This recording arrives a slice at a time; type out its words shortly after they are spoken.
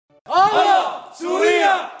Allah,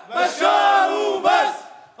 SYRIA, Bashar bas!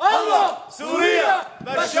 Allah, SYRIA,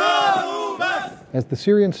 Bashar bas! As the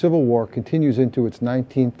Syrian civil war continues into its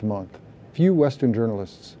 19th month, few Western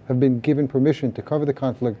journalists have been given permission to cover the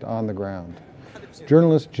conflict on the ground.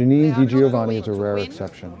 Journalist Janine Di Giovanni is a rare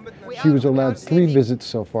exception. She was allowed 3 visits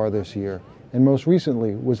so far this year, and most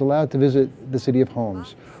recently was allowed to visit the city of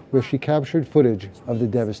Homs, where she captured footage of the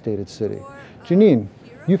devastated city. Janine,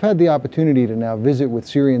 you've had the opportunity to now visit with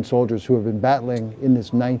Syrian soldiers who have been battling in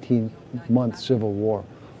this 19-month civil war.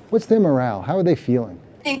 What's their morale? How are they feeling?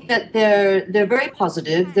 I think that they're very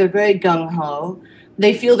positive. They're very gung-ho.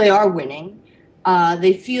 They feel they are winning.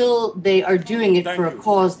 They feel they are doing it for a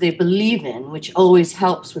cause they believe in, which always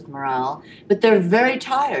helps with morale. But they're very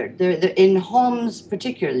tired. They're in Homs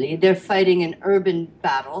particularly, they're fighting an urban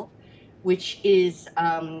battle, which is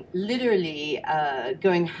literally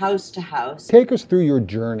going house to house. Take us through your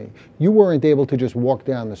journey. You weren't able to just walk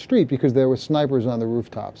down the street because there were snipers on the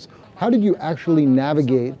rooftops. How did you actually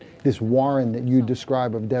navigate this warren that you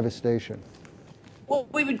describe of devastation? Well,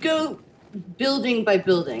 we would go building by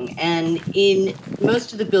building, and in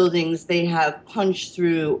most of the buildings they have punched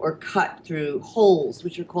through or cut through holes,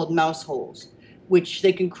 which are called mouse holes, which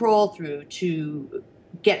they can crawl through to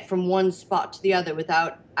get from one spot to the other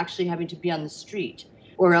without actually having to be on the street,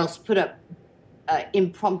 or else put up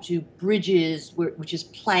impromptu bridges, which is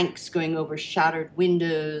planks going over shattered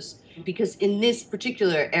windows. Because in this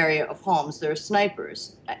particular area of Homs, there are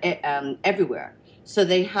snipers everywhere, so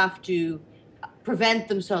they have to prevent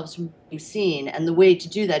themselves from being seen, and the way to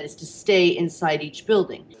do that is to stay inside each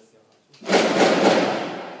building.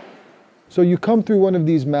 So you come through one of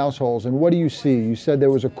these mouse holes, and what do you see? You said there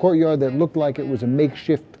was a courtyard that looked like it was a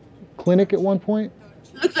makeshift clinic at one point?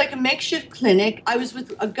 It looked like a makeshift clinic. I was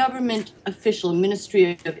with a government official, a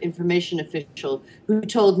Ministry of Information official, who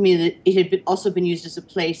told me that it had also been used as a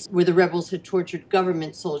place where the rebels had tortured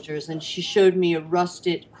government soldiers, and she showed me a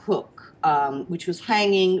rusted hook, which was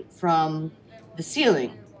hanging from the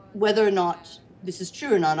ceiling. Whether or not this is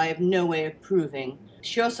true or not, I have no way of proving.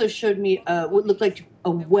 She also showed me what looked like a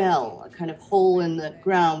well, a kind of hole in the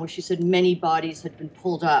ground, where she said many bodies had been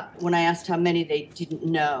pulled up. When I asked how many, they didn't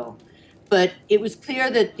know. But it was clear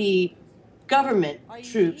that the government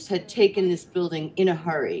troops had taken this building in a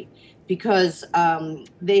hurry because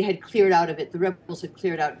they had cleared out of it. The rebels had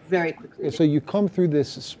cleared out very quickly. So you come through this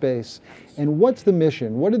space, and what's the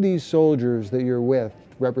mission? What are these soldiers that you're with,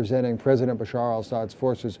 representing President Bashar al-Assad's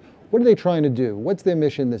forces, what are they trying to do? What's their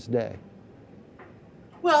mission this day?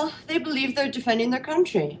 Well, they believe they're defending their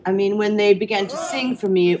country. I mean, when they began to sing for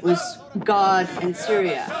me, it was God and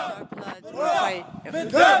Syria.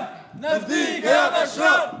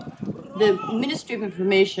 The Ministry of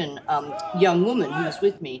Information young woman who was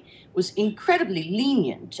with me was incredibly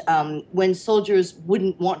lenient. When soldiers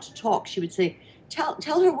wouldn't want to talk, she would say,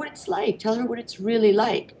 tell her what it's like, tell her what it's really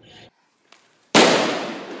like.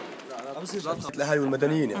 الأهالي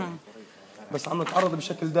والمدنيين يعني بس عم نتعرض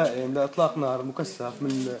بشكل دائم لإطلاق نار مكثف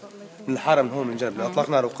من الحارة من هون من جنب لإطلاق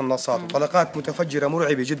نار وقناصات وطلقات متفجرة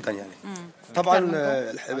مرعبة جدا يعني طبعا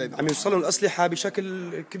عم يوصلوا الأسلحة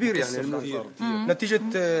بشكل كبير يعني نتيجة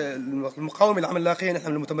المقاومة اللي عم نلاقيها نحن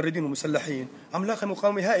من المتمردين والمسلحين عم نلاقي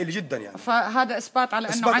مقاومة هائلة جدا يعني فهذا إثبات على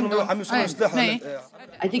إنه عندهم عم يوصلوا أسلحة.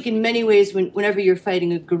 I think in many ways whenever you're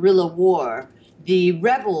fighting a guerrilla war, the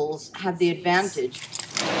rebels have the advantage.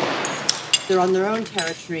 They're on their own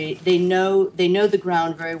territory. They know the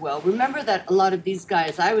ground very well. Remember that a lot of these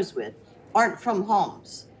guys I was with aren't from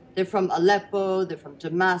Homs. They're from Aleppo, they're from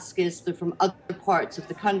Damascus, they're from other parts of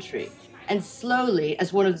the country. And slowly,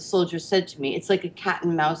 as one of the soldiers said to me, it's like a cat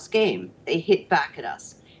and mouse game. They hit back at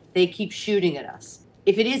us. They keep shooting at us.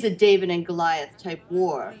 If it is a David and Goliath type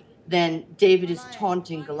war, then David is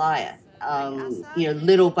taunting Goliath,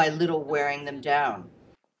 little by little wearing them down.